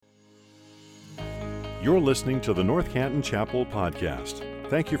You're listening to the North Canton Chapel podcast.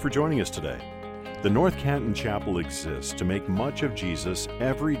 Thank you for joining us today. The North Canton Chapel exists to make much of Jesus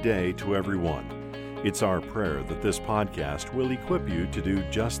every day to everyone. It's our prayer that this podcast will equip you to do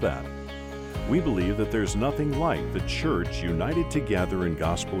just that. We believe that there's nothing like the church united together in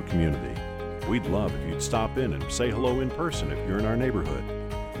gospel community. We'd love if you'd stop in and say hello in person if you're in our neighborhood.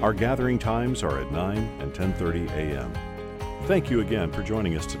 Our gathering times are at 9 and 10:30 a.m. Thank you again for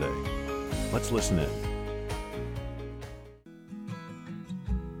joining us today. Let's listen in.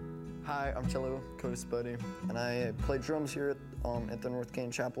 Hi, I'm cello coach Buddy, and I play drums here at the North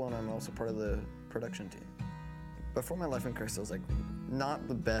Canton Chapel, and I'm also part of the production team. Before my life in Christ, I was not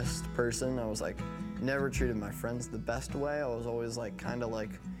the best person. I was never treated my friends the best way. I was always kind of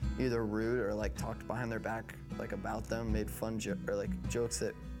either rude or talked behind their back about them, made fun or jokes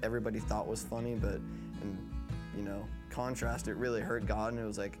that everybody thought was funny, but in contrast, it really hurt God, and it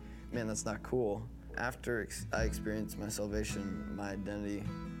was man, that's not cool. After I experienced my salvation, my identity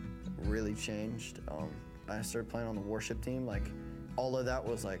really changed. I started playing on the worship team. All of that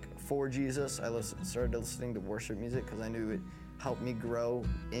was for Jesus. I started listening to worship music because I knew it helped me grow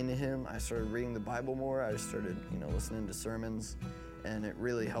in Him. I started reading the Bible more. I started listening to sermons, and it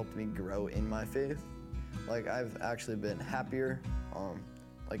really helped me grow in my faith. I've actually been happier,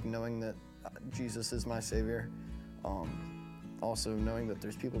 knowing that Jesus is my Savior. Also knowing that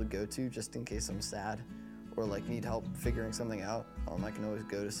there's people to go to just in case I'm sad or need help figuring something out. I can always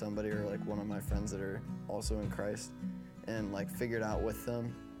go to somebody or one of my friends that are also in Christ and figure it out with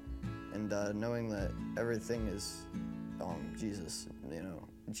them. And knowing that everything is Jesus.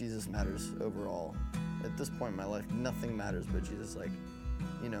 Jesus matters overall. At this point in my life, nothing matters but Jesus.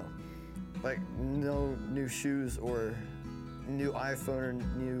 No new shoes or new iPhone or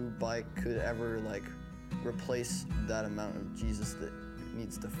new bike could ever replace that amount of Jesus that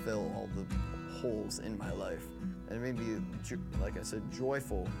needs to fill all the holes in my life. And it made me, like I said,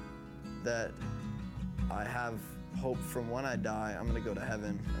 joyful that I have hope from when I die, I'm going to go to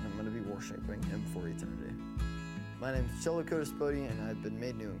heaven and I'm going to be worshiping Him for eternity. My name is cello coach Bodie, and I've been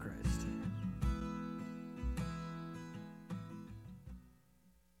made new in Christ.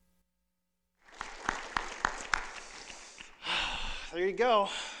 There you go.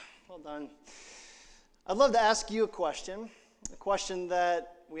 Well done. I'd love to ask you a question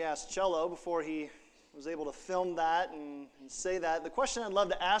that we asked Cello before he was able to film that and say that. The question I'd love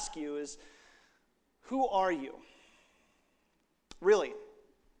to ask you is, who are you? Really,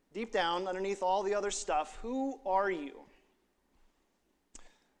 deep down, underneath all the other stuff, who are you?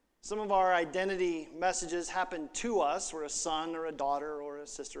 Some of our identity messages happen to us. We're a son or a daughter or a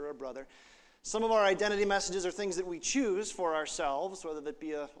sister or a brother. Some of our identity messages are things that we choose for ourselves, whether that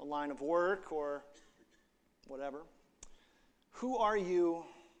be a line of work or whatever. Who are you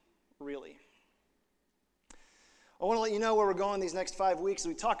really? I want to let you know where we're going these next 5 weeks.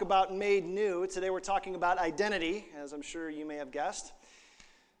 We talk about made new. Today we're talking about identity, as I'm sure you may have guessed.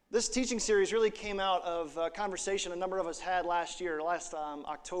 This teaching series really came out of a conversation a number of us had last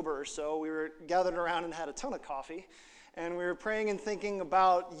October or so. We were gathered around and had a ton of coffee, and we were praying and thinking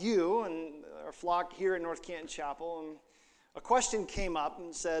about you and our flock here at North Canton Chapel. And a question came up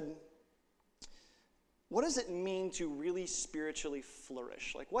and said, what does it mean to really spiritually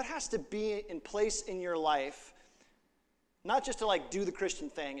flourish? What has to be in place in your life, not just to do the Christian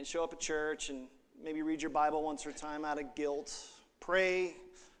thing and show up at church and maybe read your Bible once or time out of guilt, pray,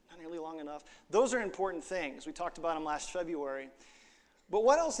 not nearly long enough. Those are important things. We talked about them last February. But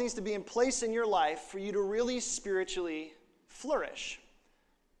what else needs to be in place in your life for you to really spiritually flourish?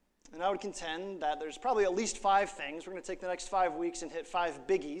 And I would contend that there's probably at least 5 things. We're going to take the next 5 weeks and hit 5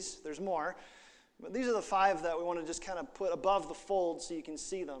 biggies. There's more. But these are the 5 that we want to just kind of put above the fold so you can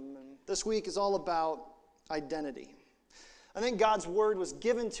see them. And this week is all about identity. I think God's Word was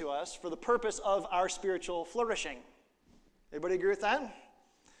given to us for the purpose of our spiritual flourishing. Everybody agree with that? It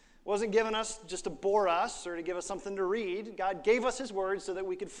wasn't given us just to bore us or to give us something to read. God gave us His Word so that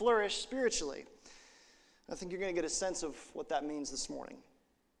we could flourish spiritually. I think you're going to get a sense of what that means this morning.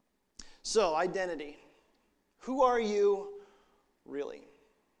 So, identity. Who are you really?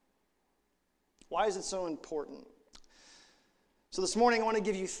 Why is it so important? So this morning I want to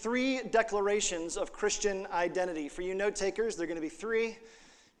give you 3 declarations of Christian identity. For you note takers, they're going to be 3. You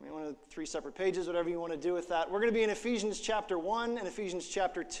may want 3 separate pages, whatever you want to do with that. We're going to be in Ephesians chapter 1 and Ephesians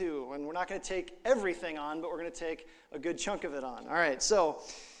chapter 2. And we're not going to take everything on, but we're going to take a good chunk of it on. All right, so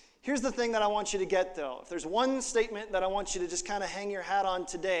here's the thing that I want you to get, though. If there's one statement that I want you to just kind of hang your hat on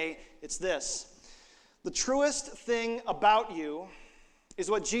today, it's this. The truest thing about you is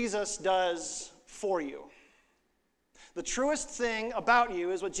what Jesus does for you. The truest thing about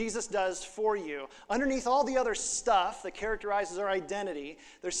you is what Jesus does for you. Underneath all the other stuff that characterizes our identity,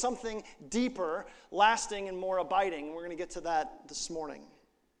 there's something deeper, lasting, and more abiding. We're going to get to that this morning.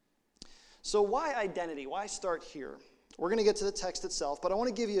 So why identity? Why start here? We're going to get to the text itself, but I want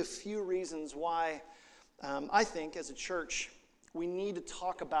to give you a few reasons why I think as a church we need to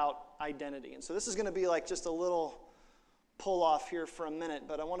talk about identity. And so this is going to be like just a little pull off here for a minute,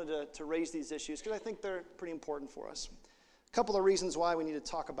 but I wanted to raise these issues because I think they're pretty important for us. A couple of reasons why we need to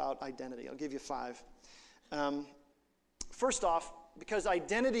talk about identity. I'll give you 5. First off, because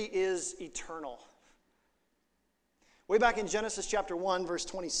identity is eternal. Way back in Genesis chapter 1, verse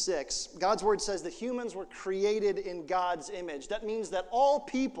 26, God's word says that humans were created in God's image. That means that all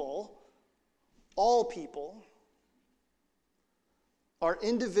people are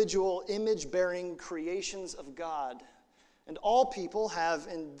individual image-bearing creations of God. And all people have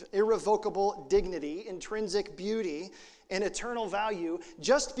an irrevocable dignity, intrinsic beauty, and eternal value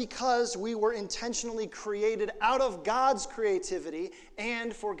just because we were intentionally created out of God's creativity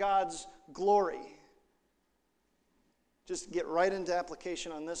and for God's glory. Just get right into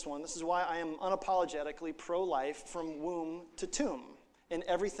application on this one. This is why I am unapologetically pro-life from womb to tomb and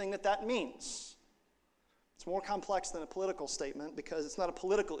everything that means. It's more complex than a political statement because it's not a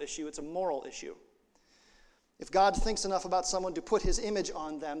political issue, it's a moral issue. If God thinks enough about someone to put his image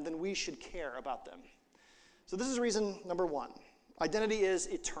on them, then we should care about them. So this is reason number 1. Identity is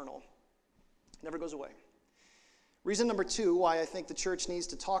eternal. It never goes away. Reason number 2 why I think the church needs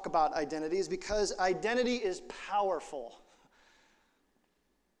to talk about identity is because identity is powerful.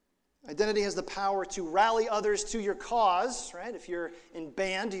 Identity has the power to rally others to your cause, right? If you're in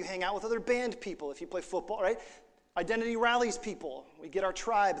band, you hang out with other band people. If you play football, right? Identity rallies people. We get our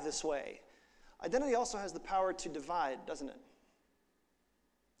tribe this way. Identity also has the power to divide, doesn't it?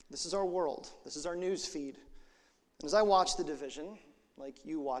 This is our world. This is our news feed. And as I watch the division, like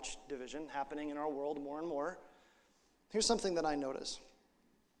you watch division happening in our world more and more, here's something that I notice.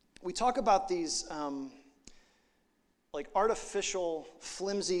 We talk about these like artificial,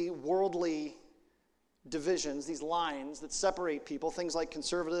 flimsy, worldly divisions, these lines that separate people, things like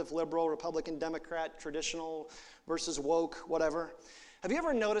conservative, liberal, Republican, Democrat, traditional versus woke, whatever. Have you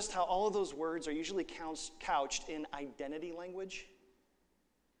ever noticed how all of those words are usually couched in identity language?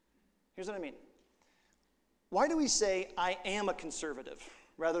 Here's what I mean. Why do we say, I am a conservative,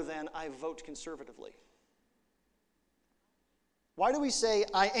 rather than I vote conservatively? Why do we say,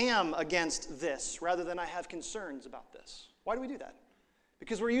 I am against this, rather than I have concerns about this? Why do we do that?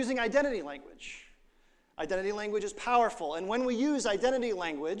 Because we're using identity language. Identity language is powerful, and when we use identity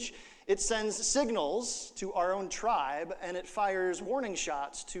language, it sends signals to our own tribe, and it fires warning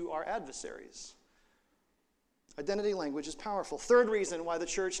shots to our adversaries. Identity language is powerful. Third reason why the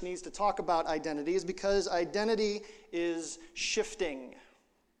church needs to talk about identity is because identity is shifting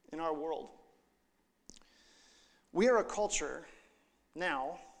in our world. We are a culture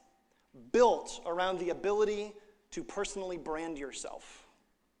now built around the ability to personally brand yourself.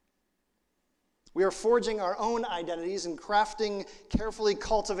 We are forging our own identities and crafting carefully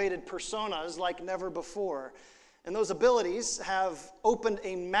cultivated personas like never before. And those abilities have opened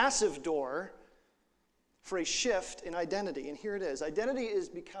a massive door for a shift in identity. And here it is. Identity is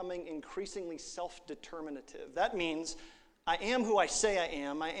becoming increasingly self-determinative. That means I am who I say I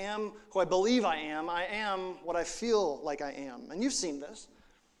am who I believe I am what I feel like I am. And you've seen this.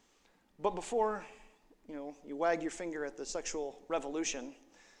 But before, you wag your finger at the sexual revolution,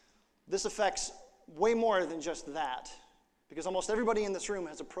 this affects way more than just that, because almost everybody in this room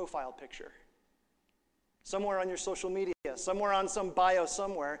has a profile picture. Somewhere on your social media, somewhere on some bio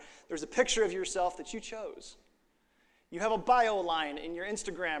somewhere, there's a picture of yourself that you chose. You have a bio line in your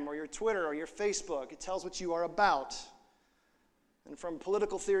Instagram or your Twitter or your Facebook. It tells what you are about. And from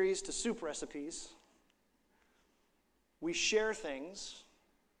political theories to soup recipes, we share things,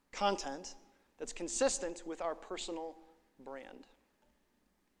 content, that's consistent with our personal brand.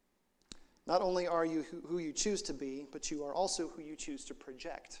 Not only are you who you choose to be, but you are also who you choose to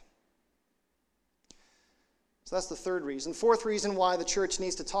project. So that's the third reason. Fourth reason why the church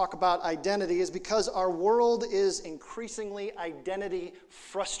needs to talk about identity is because our world is increasingly identity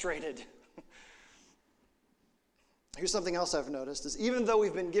frustrated. Here's something else I've noticed, is even though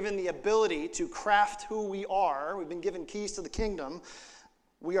we've been given the ability to craft who we are, we've been given keys to the kingdom,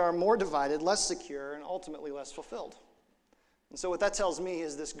 we are more divided, less secure, and ultimately less fulfilled. And so what that tells me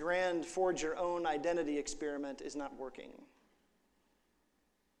is this grand forge your own identity experiment is not working.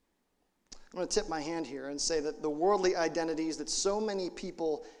 I'm going to tip my hand here and say that the worldly identities that so many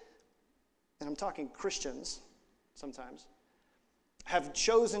people, and I'm talking Christians sometimes, have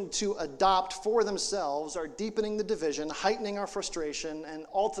chosen to adopt for themselves are deepening the division, heightening our frustration, and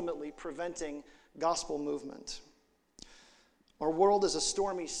ultimately preventing gospel movement. Our world is a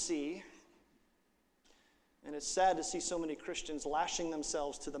stormy sea, and it's sad to see so many Christians lashing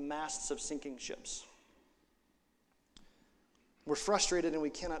themselves to the masts of sinking ships. We're frustrated and we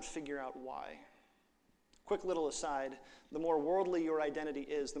cannot figure out why. Quick little aside, the more worldly your identity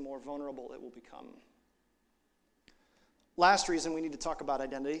is, the more vulnerable it will become. Last reason we need to talk about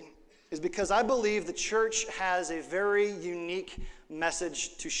identity is because I believe the church has a very unique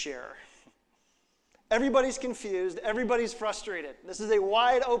message to share. Everybody's confused. Everybody's frustrated. This is a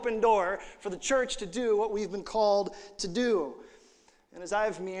wide open door for the church to do what we've been called to do. And as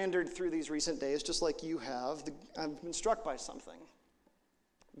I've meandered through these recent days, just like you have, I've been struck by something.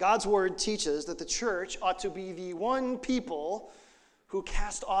 God's word teaches that the church ought to be the one people who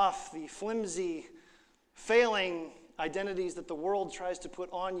cast off the flimsy, failing identities that the world tries to put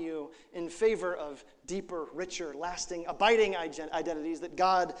on you in favor of deeper, richer, lasting, abiding identities that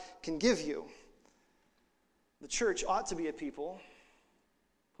God can give you. The church ought to be a people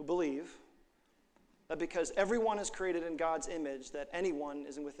who believe that because everyone is created in God's image, that anyone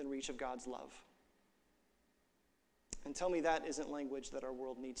is within reach of God's love. And tell me that isn't language that our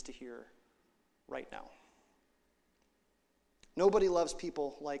world needs to hear right now. Nobody loves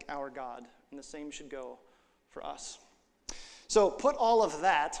people like our God, and the same should go for us. So put all of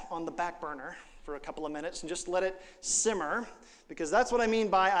that on the back burner for a couple of minutes and just let it simmer, because that's what I mean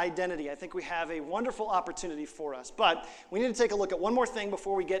by identity. I think we have a wonderful opportunity for us. But we need to take a look at one more thing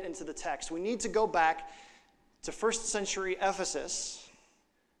before we get into the text. We need to go back to first century Ephesus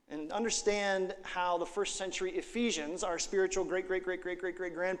and understand how the first century Ephesians, our spiritual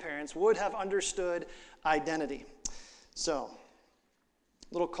great-great-great-great-great-great-grandparents, would have understood identity. So,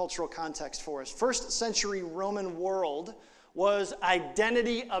 little cultural context for us. First century Roman world was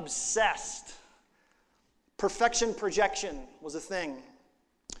identity obsessed. Perfection projection was a thing.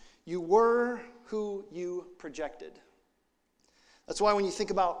 You were who you projected. That's why when you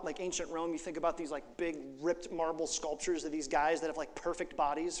think about like ancient Rome, you think about these like big ripped marble sculptures of these guys that have like perfect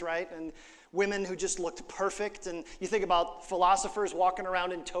bodies, right? And women who just looked perfect. And you think about philosophers walking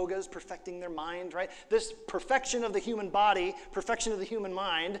around in togas, perfecting their mind, right? This perfection of the human body, perfection of the human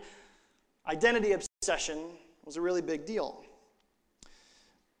mind, identity obsession was a really big deal.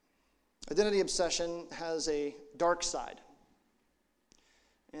 Identity obsession has a dark side.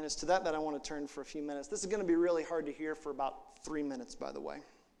 And it's to that I want to turn for a few minutes. This is going to be really hard to hear for about 3 minutes, by the way.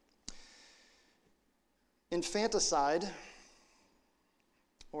 Infanticide,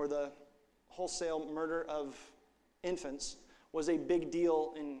 or the wholesale murder of infants, was a big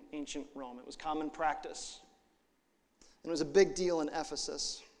deal in ancient Rome. It was common practice. And it was a big deal in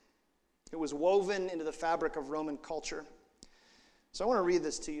Ephesus. It was woven into the fabric of Roman culture. So I want to read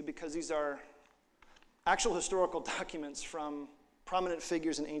this to you because these are actual historical documents from prominent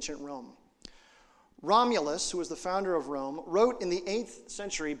figures in ancient Rome. Romulus, who was the founder of Rome, wrote in the 8th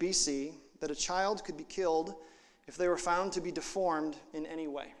century BC that a child could be killed if they were found to be deformed in any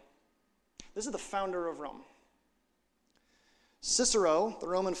way. This is the founder of Rome. Cicero, the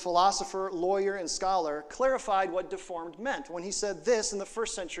Roman philosopher, lawyer, and scholar, clarified what deformed meant. When he said this in the 1st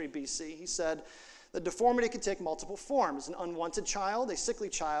century BC, he said that deformity could take multiple forms: an unwanted child, a sickly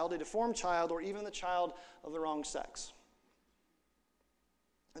child, a deformed child, or even the child of the wrong sex.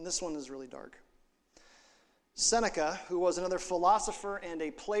 And this one is really dark. Seneca, who was another philosopher and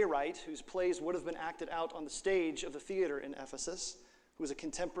a playwright whose plays would have been acted out on the stage of the theater in Ephesus, who was a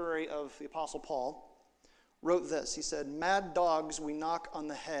contemporary of the Apostle Paul, wrote this. He said, "Mad dogs we knock on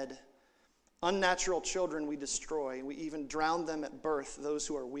the head, unnatural children we destroy, we even drown them at birth, those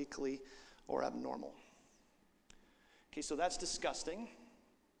who are weakly or abnormal." Okay, so that's disgusting,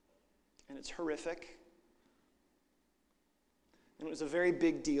 and it's horrific, and it was a very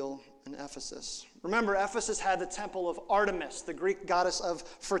big deal in Ephesus. Remember, Ephesus had the temple of Artemis, the Greek goddess of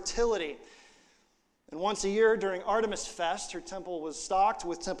fertility. And once a year during Artemis Fest, her temple was stocked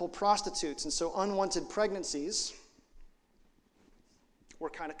with temple prostitutes, and so unwanted pregnancies were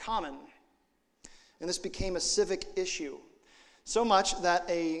kind of common. And this became a civic issue. So much that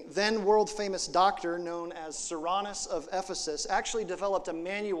a then world-famous doctor known as Cyrannus of Ephesus actually developed a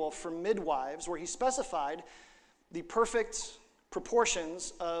manual for midwives where he specified the perfect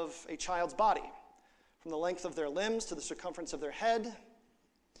proportions of a child's body, from the length of their limbs to the circumference of their head.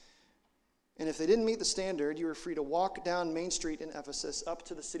 And if they didn't meet the standard, you were free to walk down Main Street in Ephesus up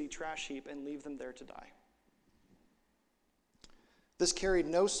to the city trash heap and leave them there to die. This carried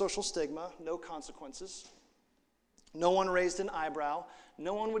no social stigma, no consequences. No one raised an eyebrow.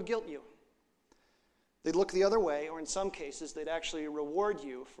 No one would guilt you. They'd look the other way, or in some cases, they'd actually reward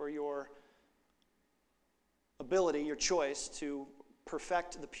you for your ability, your choice to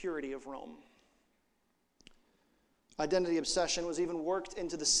perfect the purity of Rome. Identity obsession was even worked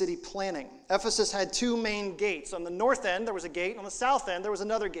into the city planning. Ephesus had two main gates. On the north end, there was a gate. On the south end, there was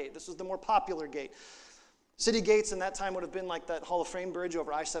another gate. This was the more popular gate. City gates in that time would have been like that Hall of Fame bridge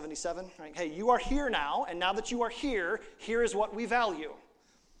over I-77. Right? Hey, you are here now, and now that you are here, here is what we value.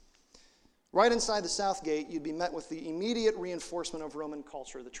 Right inside the south gate, you'd be met with the immediate reinforcement of Roman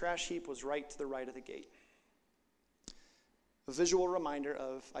culture. The trash heap was right to the right of the gate. A visual reminder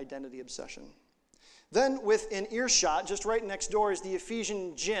of identity obsession. Then within earshot, just right next door, is the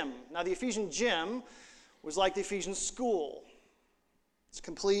Ephesian gym. Now the Ephesian gym was like the Ephesian school. It's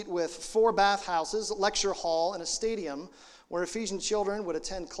complete with 4 bathhouses, a lecture hall, and a stadium where Ephesian children would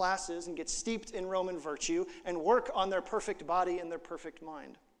attend classes and get steeped in Roman virtue and work on their perfect body and their perfect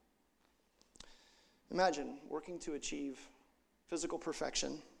mind. Imagine working to achieve physical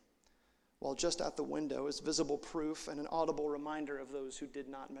perfection while just out the window is visible proof and an audible reminder of those who did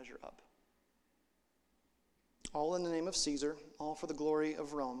not measure up. All in the name of Caesar, all for the glory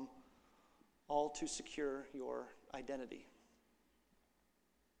of Rome, all to secure your identity.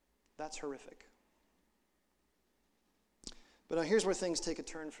 That's horrific. But now here's where things take a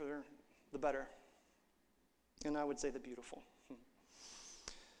turn for the better, and I would say the beautiful.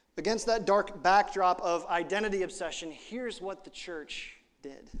 Against that dark backdrop of identity obsession, here's what the church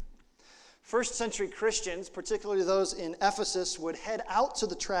did. First century Christians, particularly those in Ephesus, would head out to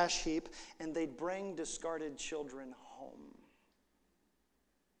the trash heap and they'd bring discarded children home.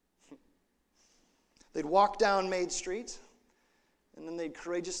 They'd walk down Main Street and then they'd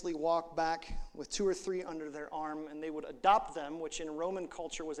courageously walk back with 2 or 3 under their arm, and they would adopt them, which in Roman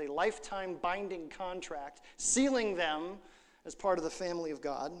culture was a lifetime binding contract, sealing them as part of the family of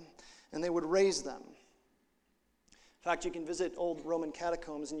God, and they would raise them. In fact, you can visit old Roman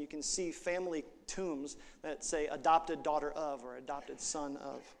catacombs and you can see family tombs that say adopted daughter of or adopted son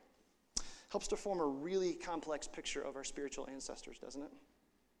of. Helps to form a really complex picture of our spiritual ancestors, doesn't it?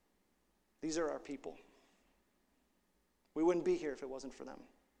 These are our people. We wouldn't be here if it wasn't for them.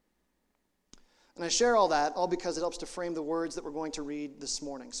 And I share all that all because it helps to frame the words that we're going to read this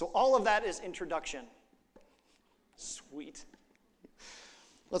morning. So all of that is introduction. Sweet.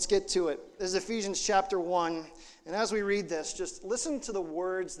 Let's get to it. This is Ephesians chapter 1. And as we read this, just listen to the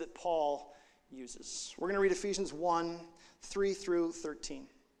words that Paul uses. We're going to read Ephesians 1, 3 through 13.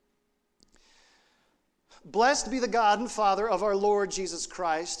 Blessed be the God and Father of our Lord Jesus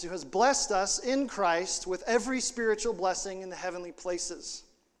Christ, who has blessed us in Christ with every spiritual blessing in the heavenly places,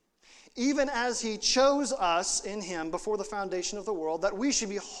 even as he chose us in him before the foundation of the world, that we should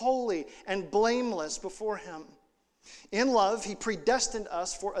be holy and blameless before him. In love, he predestined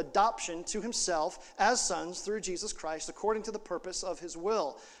us for adoption to himself as sons through Jesus Christ, according to the purpose of his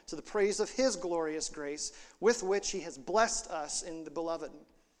will, to the praise of his glorious grace, with which he has blessed us in the beloved.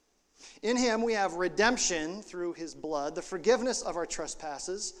 In him we have redemption through his blood, the forgiveness of our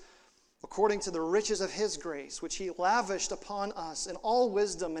trespasses, according to the riches of his grace, which he lavished upon us in all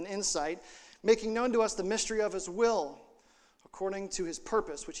wisdom and insight, making known to us the mystery of his will, according to his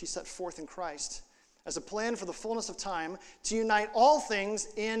purpose, which he set forth in Christ, as a plan for the fullness of time, to unite all things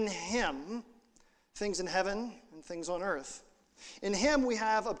in him, things in heaven and things on earth. In him we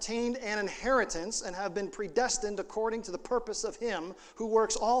have obtained an inheritance and have been predestined according to the purpose of him who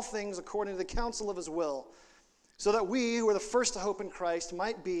works all things according to the counsel of his will, so that we who are the first to hope in Christ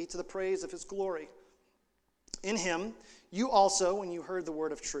might be to the praise of his glory. In him you also, when you heard the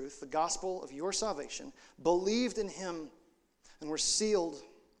word of truth, the gospel of your salvation, believed in him and were sealed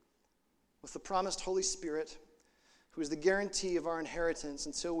with the promised Holy Spirit, who is the guarantee of our inheritance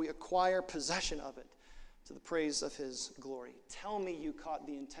until we acquire possession of it, to the praise of his glory. Tell me you caught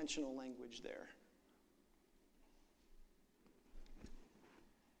the intentional language there.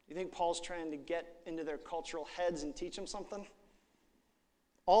 You think Paul's trying to get into their cultural heads and teach them something?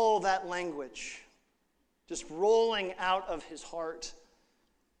 All that language just rolling out of his heart.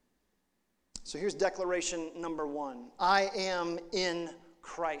 So here's declaration number 1. I am in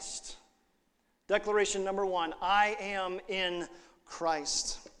Christ. Declaration number 1, I am in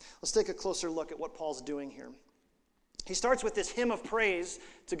Christ. Let's take a closer look at what Paul's doing here. He starts with this hymn of praise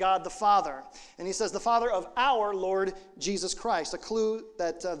to God the Father. And he says, the Father of our Lord Jesus Christ. A clue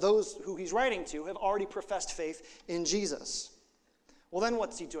that those who he's writing to have already professed faith in Jesus. Well, then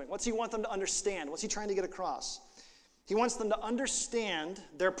what's he doing? What's he want them to understand? What's he trying to get across? He wants them to understand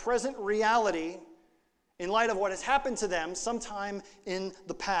their present reality in light of what has happened to them sometime in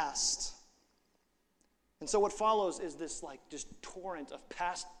the past. And so what follows is this just torrent of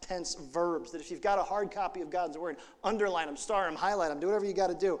past tense verbs that if you've got a hard copy of God's word, underline them, star them, highlight them, do whatever you got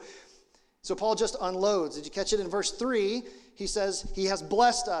to do. So Paul just unloads. Did you catch it? In verse 3, he says he has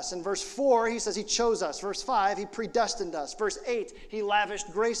blessed us. In verse 4, he says he chose us. Verse 5, he predestined us. Verse 8, he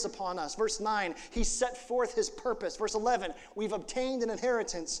lavished grace upon us. Verse 9, he set forth his purpose. Verse 11, we've obtained an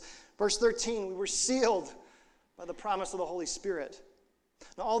inheritance. Verse 13, we were sealed by the promise of the Holy Spirit.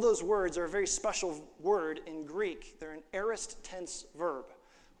 Now, all those words are a very special word in Greek. They're an aorist tense verb.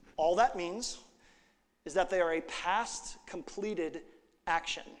 All that means is that they are a past completed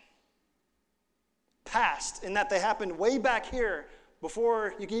action. Past, in that they happened way back here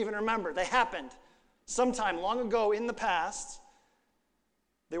before you can even remember. They happened sometime long ago in the past.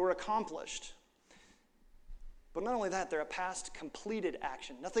 They were accomplished. But not only that, they're a past completed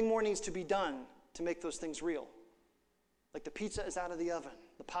action. Nothing more needs to be done to make those things real. Like the pizza is out of the oven.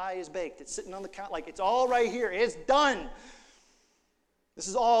 The pie is baked. It's sitting on the counter. Like it's all right here. It's done. This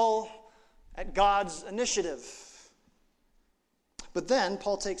is all at God's initiative. But then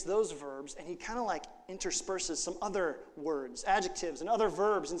Paul takes those verbs and he kind of intersperses some other words, adjectives, and other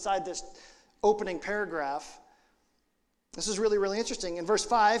verbs inside this opening paragraph. This is really, really interesting. In verse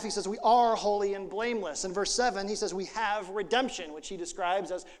 5, he says, we are holy and blameless. In verse 7, he says, we have redemption, which he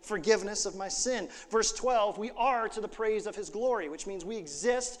describes as forgiveness of my sin. Verse 12, we are to the praise of his glory, which means we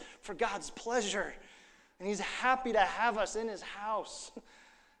exist for God's pleasure. And he's happy to have us in his house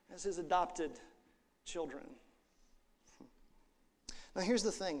as his adopted children. Now here's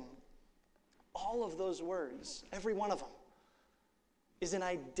the thing. All of those words, every one of them, is an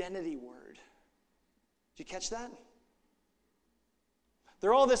identity word. Did you catch that?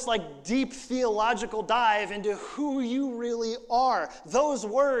 They're all this deep theological dive into who you really are. Those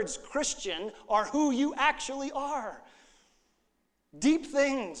words, Christian, are who you actually are. Deep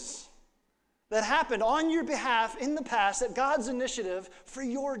things that happened on your behalf in the past at God's initiative for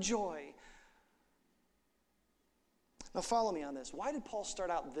your joy. Now follow me on this. Why did Paul start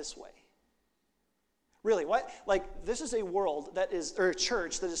out this way? Really, why? This is a world or a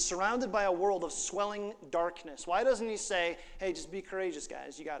church that is surrounded by a world of swelling darkness. Why doesn't he say, hey, just be courageous,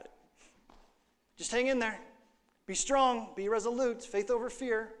 guys, you got it. Just hang in there. Be strong, be resolute, faith over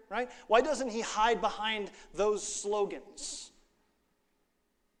fear, right? Why doesn't he hide behind those slogans?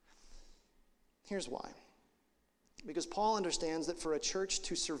 Here's why. Because Paul understands that for a church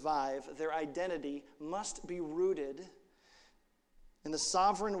to survive, their identity must be rooted in the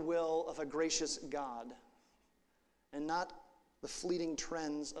sovereign will of a gracious God and not the fleeting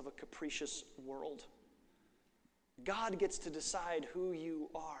trends of a capricious world. God gets to decide who you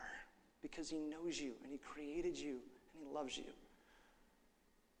are because he knows you and he created you and he loves you.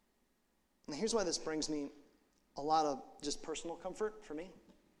 And here's why this brings me a lot of just personal comfort for me.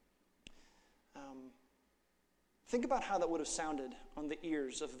 Think about how that would have sounded on the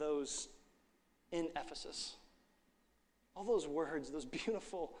ears of those in Ephesus. All those words, those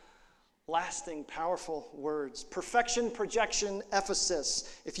beautiful, lasting, powerful words. Perfection, projection,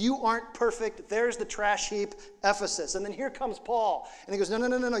 Ephesus. If you aren't perfect, there's the trash heap, Ephesus. And then here comes Paul. And he goes,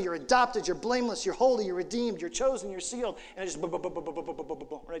 no, you're adopted, you're blameless, you're holy, you're redeemed, you're chosen, you're sealed. And it just,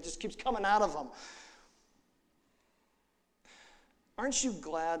 right? It just keeps coming out of them. Aren't you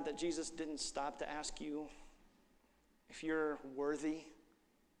glad that Jesus didn't stop to ask you if you're worthy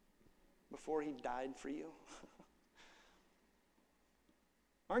before he died for you?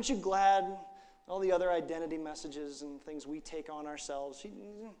 Aren't you glad all the other identity messages and things we take on ourselves, he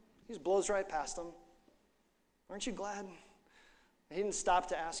just blows right past them? Aren't you glad he didn't stop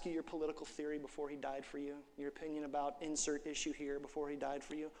to ask you your political theory before he died for you, your opinion about insert issue here before he died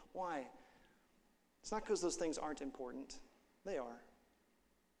for you? Why? It's not because those things aren't important. They are.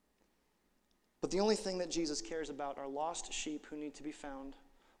 But the only thing that Jesus cares about are lost sheep who need to be found,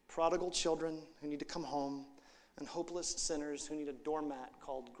 prodigal children who need to come home, and hopeless sinners who need a doormat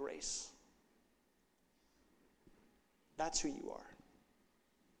called grace. That's who you are.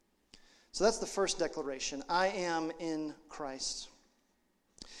 So that's the first declaration. I am in Christ.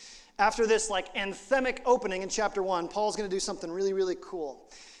 After this anthemic opening in chapter 1, Paul's going to do something really, really cool.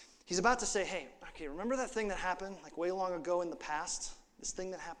 He's about to say, hey, okay, remember that thing that happened way long ago in the past? This thing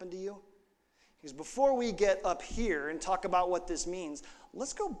that happened to you? Because before we get up here and talk about what this means,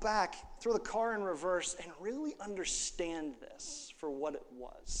 let's go back, throw the car in reverse, and really understand this for what it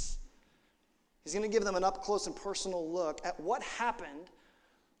was. He's going to give them an up-close and personal look at what happened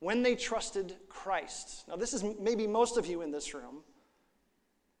when they trusted Christ. Now, this is maybe most of you in this room.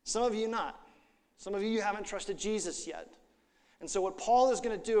 Some of you not. Some of you haven't trusted Jesus yet. And so what Paul is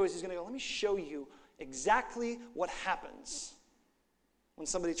going to do is he's going to go, let me show you exactly what happens when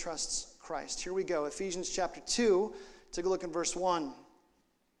somebody trusts Christ. Christ. Here we go, Ephesians chapter 2. Take a look in verse 1.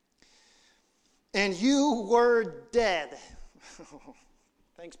 And you were dead.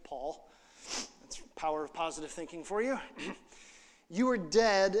 Thanks, Paul. That's the power of positive thinking for you. You were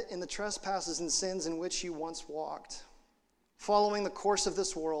dead in the trespasses and sins in which you once walked, following the course of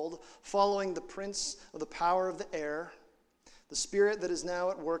this world, following the prince of the power of the air, the spirit that is now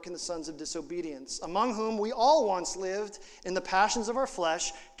at work in the sons of disobedience, among whom we all once lived in the passions of our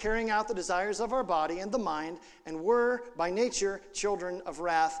flesh, carrying out the desires of our body and the mind, and were by nature children of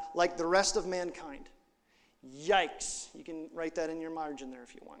wrath like the rest of mankind. Yikes. You can write that in your margin there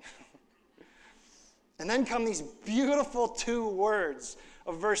if you want. And then come these beautiful two words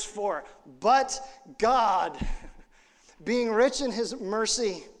of verse 4. But God, being rich in his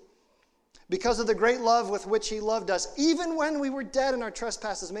mercy, because of the great love with which he loved us, even when we were dead in our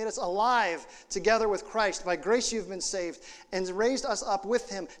trespasses, made us alive together with Christ. By grace you've been saved, and raised us up with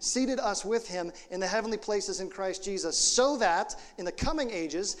him, seated us with him in the heavenly places in Christ Jesus, so that in the coming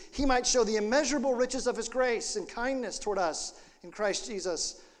ages he might show the immeasurable riches of his grace and kindness toward us in Christ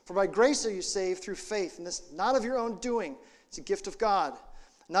Jesus. For by grace are you saved through faith, and this not of your own doing. It's a gift of God,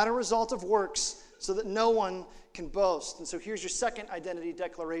 not a result of works, so that no one can boast. And so here's your second identity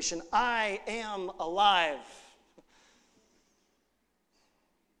declaration. I am alive.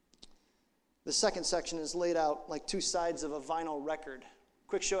 The second section is laid out like two sides of a vinyl record.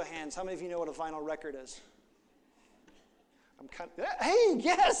 Quick show of hands. How many of you know what a vinyl record is? Hey,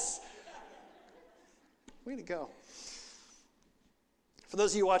 yes! Way to go. For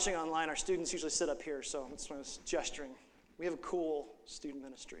those of you watching online, our students usually sit up here, so that's why I was gesturing. We have a cool student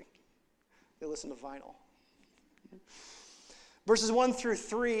ministry. They listen to vinyl. Verses 1 through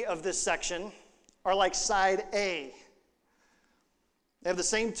 3 of this section are like side A. They have the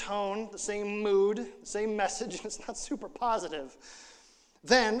same tone, the same mood, the same message, and it's not super positive.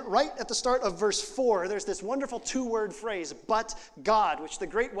 Then, right at the start of verse 4, there's this wonderful two-word phrase, but God, which the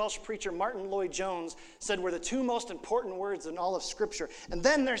great Welsh preacher Martin Lloyd-Jones said were the two most important words in all of Scripture. And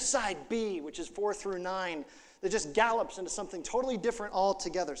then there's side B, which is 4 through 9, that just gallops into something totally different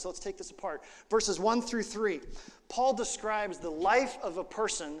altogether. So let's take this apart. Verses 1 through 3, Paul describes the life of a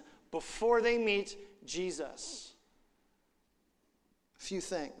person before they meet Jesus. A few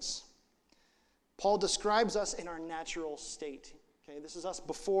things. Paul describes us in our natural state. Okay, this is us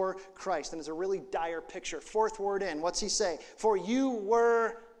before Christ, and it's a really dire picture. Fourth word in, what's he say? For you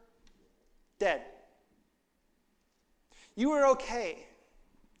were dead. You were okay.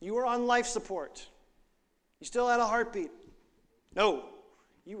 You were on life support. You still had a heartbeat. No,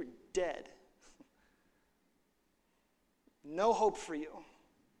 you were dead. No hope for you.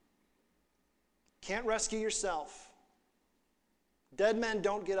 Can't rescue yourself. Dead men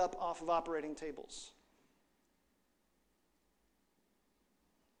don't get up off of operating tables.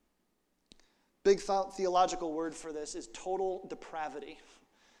 Big theological word for this is total depravity.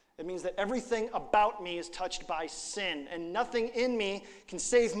 It means that everything about me is touched by sin, and nothing in me can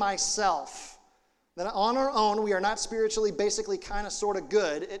save myself. That on our own, we are not spiritually, basically, kind of, sort of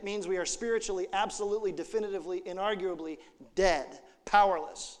good. It means we are spiritually, absolutely, definitively, inarguably dead,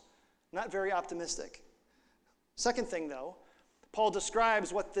 powerless. Not very optimistic. Second thing, though, Paul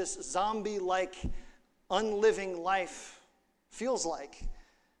describes what this zombie-like, unliving life feels like.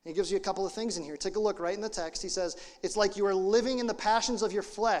 He gives you a couple of things in here. Take a look right in the text. He says, it's like you are living in the passions of your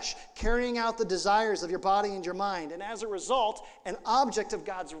flesh, carrying out the desires of your body and your mind, and as a result, an object of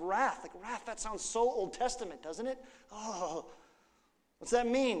God's wrath. Like wrath, that sounds so Old Testament, doesn't it? Oh, what's that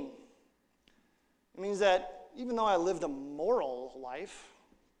mean? It means that even though I lived a moral life,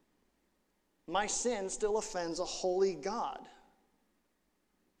 my sin still offends a holy God.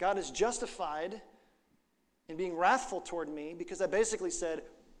 God is justified in being wrathful toward me because I basically said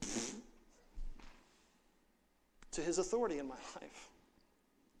to his authority in my life.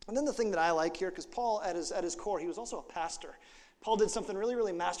 And then the thing that I like here, because Paul at his core, he was also a pastor. Paul did something really,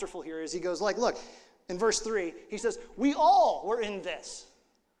 really masterful here is he goes like, look, in verse 3, he says, we all were in this.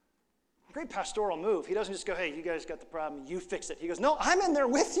 Great pastoral move. He doesn't just go, hey, you guys got the problem, you fix it. He goes, no, I'm in there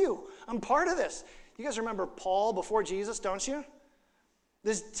with you. I'm part of this. You guys remember Paul before Jesus, don't you?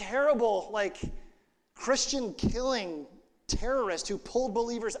 This terrible, Christian killing terrorist who pulled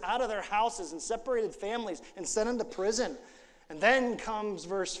believers out of their houses and separated families and sent them to prison. And then comes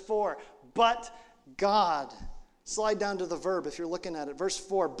verse 4, but God. Slide down to the verb if you're looking at it. Verse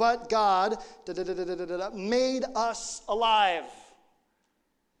 4, but God made us alive.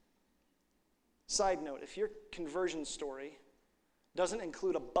 Side note, if your conversion story doesn't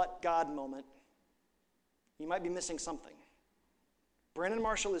include a but God moment, you might be missing something. Brannon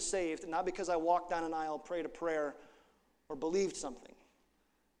Marshall is saved not because I walked down an aisle, prayed a prayer, or believed something.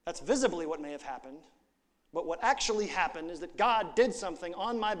 That's visibly what may have happened. But what actually happened is that God did something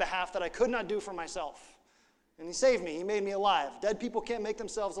on my behalf that I could not do for myself. And he saved me. He made me alive. Dead people can't make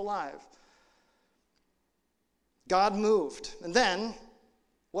themselves alive. God moved. And then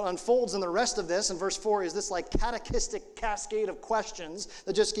what unfolds in the rest of this in verse 4 is this like catechistic cascade of questions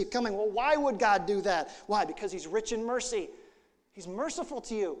that just keep coming. Well, why would God do that? Why? Because he's rich in mercy. He's merciful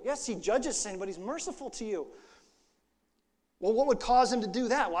to you. Yes, he judges sin, but he's merciful to you. Well, what would cause him to do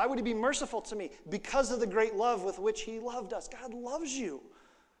that? Why would he be merciful to me? Because of the great love with which he loved us. God loves you.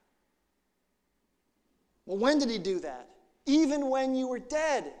 Well, when did he do that? Even when you were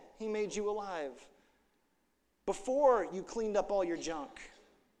dead, he made you alive. Before you cleaned up all your junk.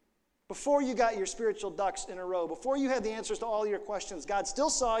 Before you got your spiritual ducks in a row. Before you had the answers to all your questions, God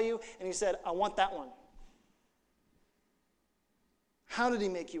still saw you and he said, I want that one. How did he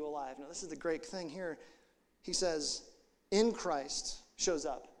make you alive? Now, this is the great thing here. He says, in Christ shows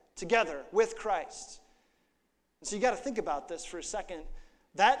up, together with Christ. And so you got to think about this for a second.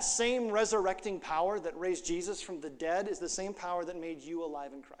 That same resurrecting power that raised Jesus from the dead is the same power that made you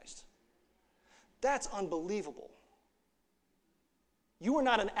alive in Christ. That's unbelievable. You were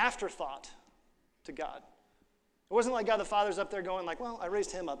not an afterthought to God. It wasn't like God the Father's up there going like, well, I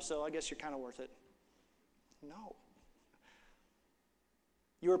raised him up, so I guess you're kind of worth it. No.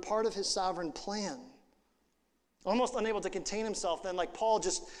 You were part of his sovereign plan. Almost unable to contain himself, then like Paul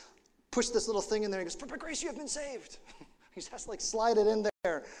just pushed this little thing in there and goes, for by grace you have been saved. He just like slide it in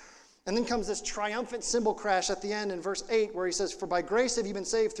there. And then comes this triumphant cymbal crash at the end in verse 8 where he says, for by grace have you been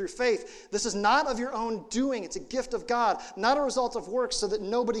saved through faith. This is not of your own doing. It's a gift of God, not a result of works so that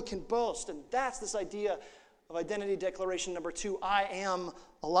nobody can boast. And that's this idea of identity declaration number 2. I am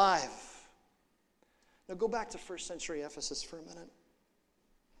alive. Now go back to first century Ephesus for a minute.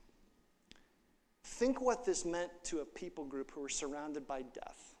 Think what this meant to a people group who were surrounded by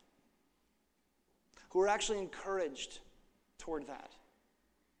death, who were actually encouraged toward that.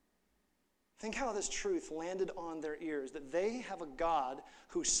 Think how this truth landed on their ears, that they have a God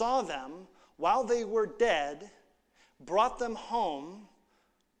who saw them while they were dead, brought them home,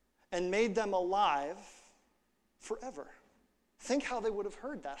 and made them alive forever. Think how they would have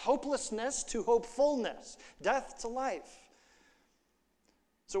heard that. Hopelessness to hopefulness, death to life.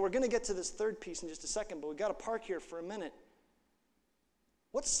 So we're going to get to this third piece in just a second, but we've got to park here for a minute.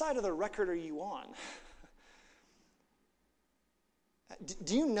 What side of the record are you on?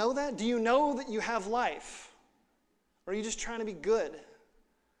 Do you know that? Do you know that you have life? Or are you just trying to be good?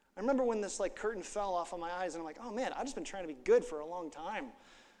 I remember when this like curtain fell off of my eyes and I'm like, oh man, I've just been trying to be good for a long time.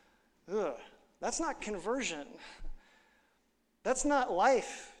 Ugh, that's not conversion. That's not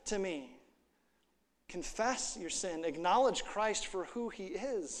life to me. Confess your sin. Acknowledge Christ for who he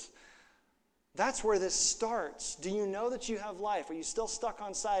is. That's where this starts. Do you know that you have life? Are you still stuck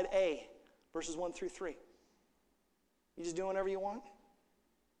on side A, verses 1 through 3? You just doing whatever you want?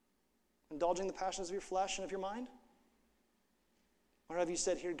 Indulging the passions of your flesh and of your mind? Or have you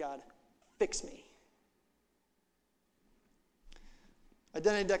said, here, God, fix me?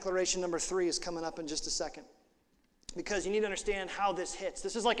 Identity declaration number 3 is coming up in just a second. Because you need to understand how this hits.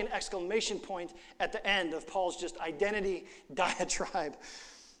 This is like an exclamation point at the end of Paul's just identity diatribe.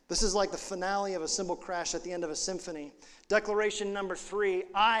 This is like the finale of a cymbal crash at the end of a symphony. Declaration number 3,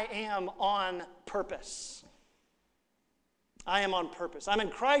 I am on purpose. I am on purpose. I'm in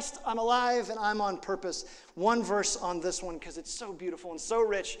Christ, I'm alive, and I'm on purpose. One verse on this one because it's so beautiful and so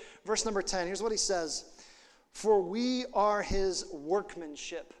rich. Verse number 10, here's what he says. For we are his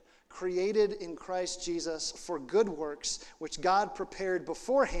workmanship, created in Christ Jesus for good works, which God prepared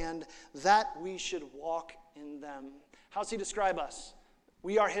beforehand that we should walk in them. How does he describe us?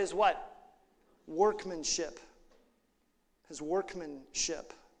 We are his what? Workmanship. His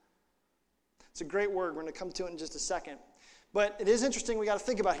workmanship. It's a great word. We're going to come to it in just a second. But it is interesting we got to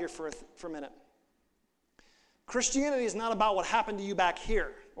think about here for a minute. Christianity is not about what happened to you back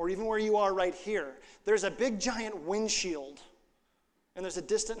here, or even where you are right here. There's a big giant windshield. And there's a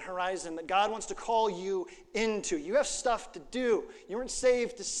distant horizon that God wants to call you into. You have stuff to do. You weren't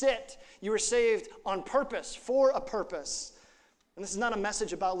saved to sit. You were saved on purpose, for a purpose. And this is not a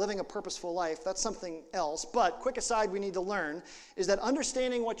message about living a purposeful life. That's something else. But quick aside we need to learn is that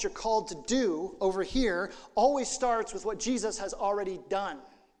understanding what you're called to do over here always starts with what Jesus has already done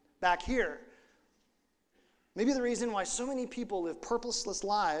back here. Maybe the reason why so many people live purposeless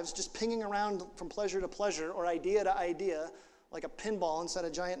lives, just pinging around from pleasure to pleasure or idea to idea, like a pinball inside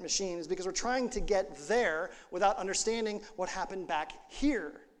a giant machine, is because we're trying to get there without understanding what happened back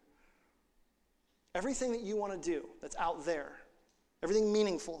here. Everything that you want to do that's out there, everything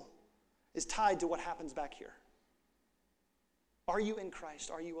meaningful, is tied to what happens back here. Are you in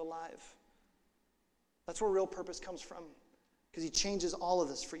Christ? Are you alive? That's where real purpose comes from, because he changes all of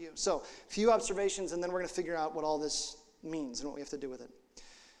this for you. So, a few observations, and then we're going to figure out what all this means and what we have to do with it.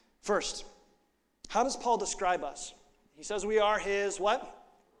 First, how does Paul describe us? He says we are his what?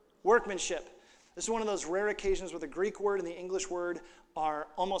 Workmanship. This is one of those rare occasions where the Greek word and the English word are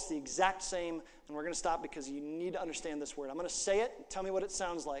almost the exact same, and we're going to stop because you need to understand this word. I'm going to say it. Tell me what it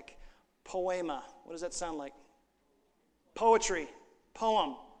sounds like. Poema. What does that sound like? Poetry.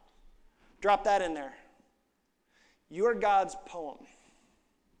 Poem. Drop that in there. You are God's poem.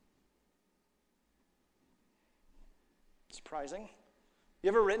 Surprising. You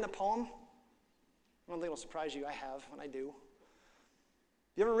ever written a poem? I don't think it'll surprise you. I have, and I do.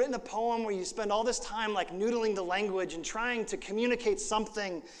 You ever written a poem where you spend all this time like noodling the language and trying to communicate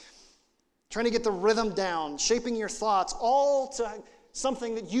something, trying to get the rhythm down, shaping your thoughts, all to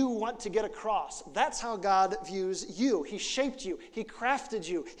something that you want to get across? That's how God views you. He shaped you. He crafted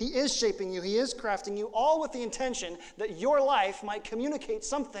you. He is shaping you. He is crafting you, all with the intention that your life might communicate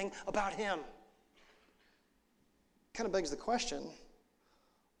something about him. Kind of begs the question,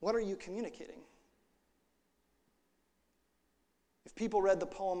 what are you communicating? If people read the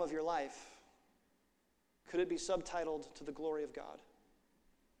poem of your life, could it be subtitled "To the Glory of God"?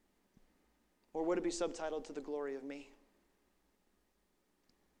 Or would it be subtitled "To the Glory of Me"?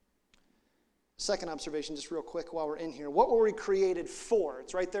 Second observation, just real quick while we're in here. What were we created for?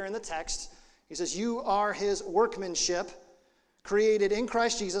 It's right there in the text. He says, you are his workmanship, created in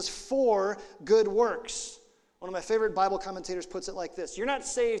Christ Jesus for good works. One of my favorite Bible commentators puts it like this: you're not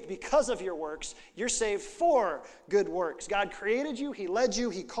saved because of your works, you're saved for good works. God created you, he led you,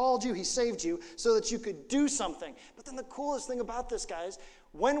 he called you, he saved you so that you could do something. But then the coolest thing about this, guys,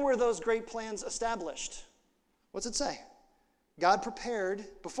 when were those great plans established? What's it say? God prepared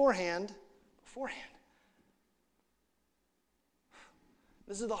beforehand.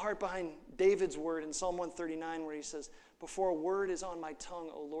 This is the heart behind David's word in Psalm 139 where he says, before a word is on my tongue,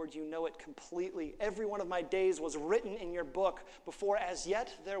 O Lord, you know it completely. Every one of my days was written in your book before as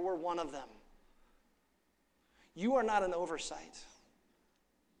yet there were one of them. You are not an oversight.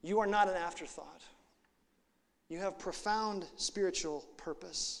 You are not an afterthought. You have profound spiritual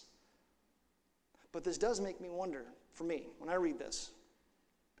purpose. But this does make me wonder, for me, when I read this,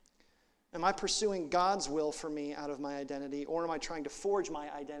 am I pursuing God's will for me out of my identity, or am I trying to forge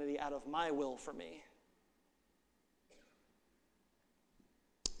my identity out of my will for me?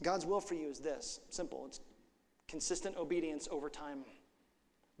 God's will for you is this, simple. It's consistent obedience over time.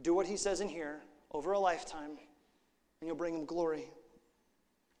 Do what he says in here over a lifetime, and you'll bring him glory.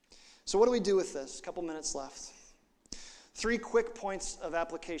 So what do we do with this? A couple minutes left. 3 quick points of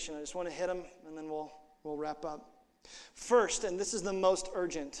application. I just want to hit them, and then we'll wrap up. First, and this is the most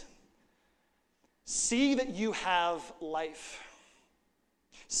urgent, see that you have life.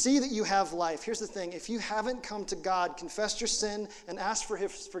 See that you have life. Here's the thing. If you haven't come to God, confessed your sin, and asked for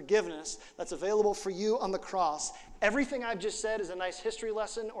his forgiveness that's available for you on the cross, everything I've just said is a nice history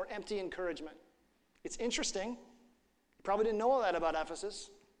lesson or empty encouragement. It's interesting. You probably didn't know all that about Ephesus.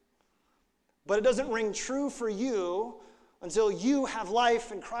 But it doesn't ring true for you until you have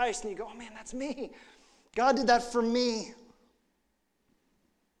life in Christ and you go, oh man, that's me. God did that for me.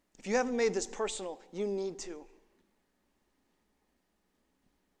 If you haven't made this personal, you need to.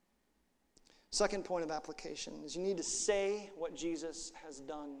 Second point of application is you need to say what Jesus has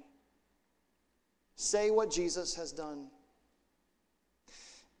done. Say what Jesus has done.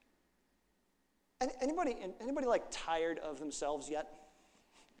 Anybody like tired of themselves yet?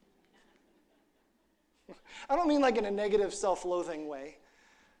 I don't mean like in a negative self-loathing way.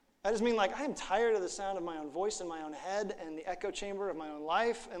 I just mean like I am tired of the sound of my own voice in my own head and the echo chamber of my own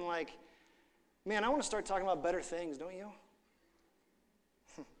life. And like, man, I want to start talking about better things, don't you?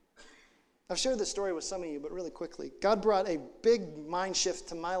 I've shared this story with some of you, but really quickly. God brought a big mind shift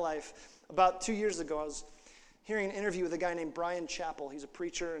to my life about 2 years ago. I was hearing an interview with a guy named Brian Chappell. He's a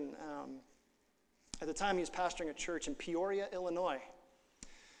preacher, and at the time he was pastoring a church in Peoria, Illinois.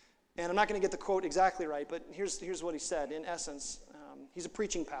 And I'm not going to get the quote exactly right, but here's what he said. In essence, he's a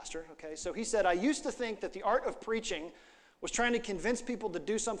preaching pastor, okay? So he said, I used to think that the art of preaching was trying to convince people to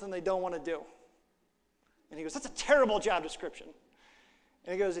do something they don't want to do. And he goes, that's a terrible job description.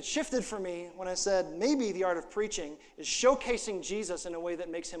 And he goes, it shifted for me when I said, maybe the art of preaching is showcasing Jesus in a way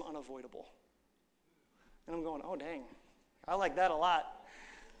that makes him unavoidable. And I'm going, oh, dang, I like that a lot.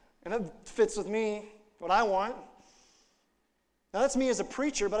 And that fits with me, what I want. Now, that's me as a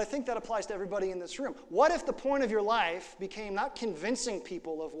preacher, but I think that applies to everybody in this room. What if the point of your life became not convincing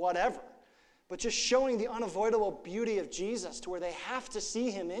people of whatever, but just showing the unavoidable beauty of Jesus to where they have to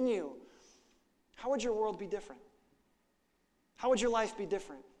see him in you? How would your world be different? How would your life be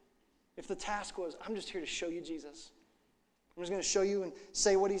different if the task was, I'm just here to show you Jesus. I'm just going to show you and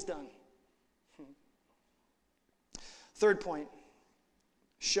say what he's done. Third point,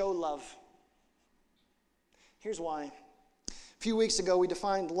 show love. Here's why. A few weeks ago, we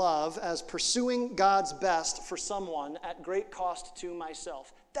defined love as pursuing God's best for someone at great cost to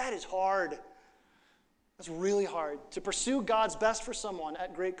myself. That is hard. That's really hard. To pursue God's best for someone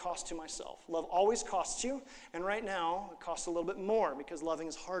at great cost to myself. Love always costs you, and right now, it costs a little bit more because loving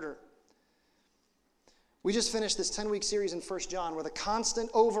is harder. We just finished this 10-week series in 1 John where the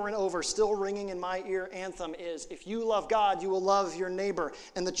constant over and over, still ringing in my ear anthem is, if you love God, you will love your neighbor.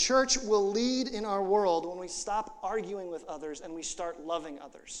 And the church will lead in our world when we stop arguing with others and we start loving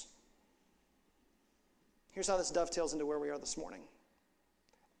others. Here's how this dovetails into where we are this morning.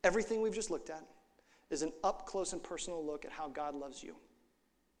 Everything we've just looked at is an up-close and personal look at how God loves you.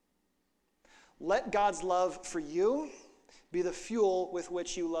 Let God's love for you be the fuel with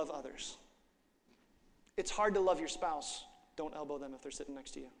which you love others. It's hard to love your spouse. Don't elbow them if they're sitting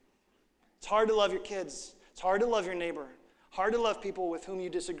next to you. It's hard to love your kids. It's hard to love your neighbor. Hard to love people with whom you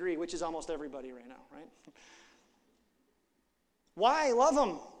disagree, which is almost everybody right now, right? Why love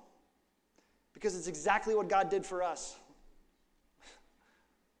them? Because it's exactly what God did for us.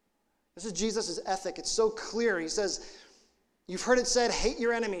 This is Jesus' ethic. It's so clear. He says, you've heard it said, hate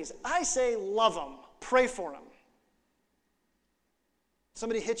your enemies. I say love them. Pray for them.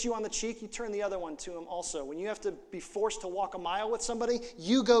 Somebody hits you on the cheek, you turn the other one to them also. When you have to be forced to walk a mile with somebody,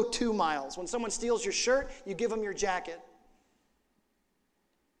 you go 2 miles. When someone steals your shirt, you give them your jacket.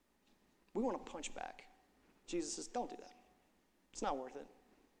 We want to punch back. Jesus says, don't do that. It's not worth it.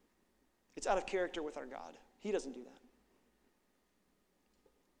 It's out of character with our God. He doesn't do that.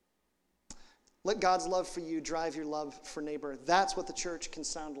 Let God's love for you drive your love for neighbor. That's what the church can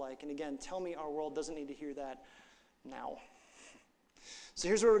sound like. And again, tell me our world doesn't need to hear that now. So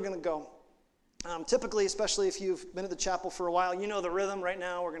here's where we're going to go. Typically, especially if you've been at the chapel for a while, you know the rhythm. Right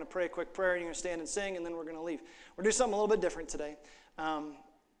now, we're going to pray a quick prayer, and you're going to stand and sing, and then we're going to leave. We're going to do something a little bit different today. I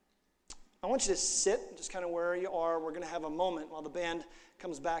want you to sit just kind of where you are. We're going to have a moment while the band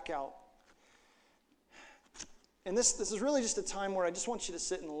comes back out. And this is really just a time where I just want you to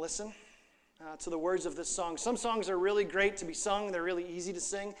sit and listen to the words of this song. Some songs are really great to be sung. They're really easy to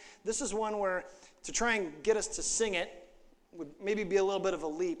sing. This is one where to try and get us to sing it would maybe be a little bit of a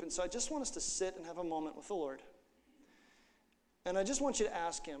leap. And so I just want us to sit and have a moment with the Lord. And I just want you to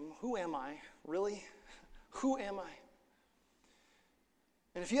ask him, who am I? Really? Who am I?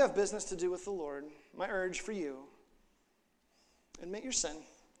 And if you have business to do with the Lord, my urge for you, admit your sin,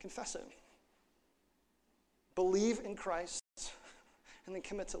 confess it. Believe in Christ, and then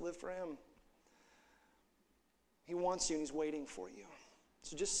commit to live for him. He wants you and he's waiting for you.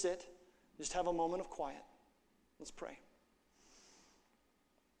 So just sit, just have a moment of quiet. Let's pray.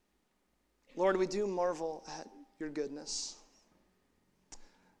 Lord, we do marvel at your goodness.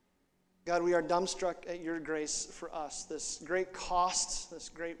 God, we are dumbstruck at your grace for us, this great cost, this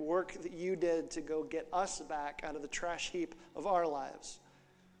great work that you did to go get us back out of the trash heap of our lives,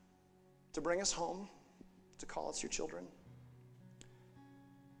 to bring us home, to call us your children.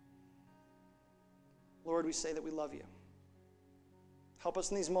 Lord, we say that we love you. Help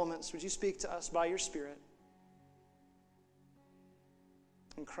us in these moments. Would you speak to us by your Spirit?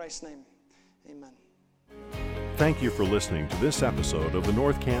 In Christ's name, amen. Thank you for listening to this episode of the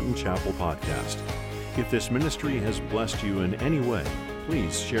North Canton Chapel Podcast. If this ministry has blessed you in any way,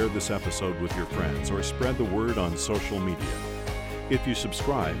 please share this episode with your friends or spread the word on social media. If you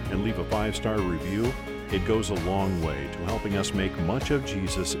subscribe and leave a 5-star review, it goes a long way to helping us make much of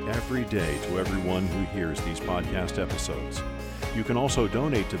Jesus every day to everyone who hears these podcast episodes. You can also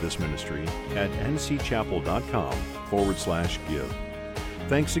donate to this ministry at ncchapel.com/give.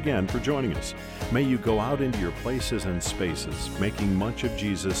 Thanks again for joining us. May you go out into your places and spaces, making much of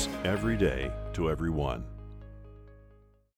Jesus every day to everyone.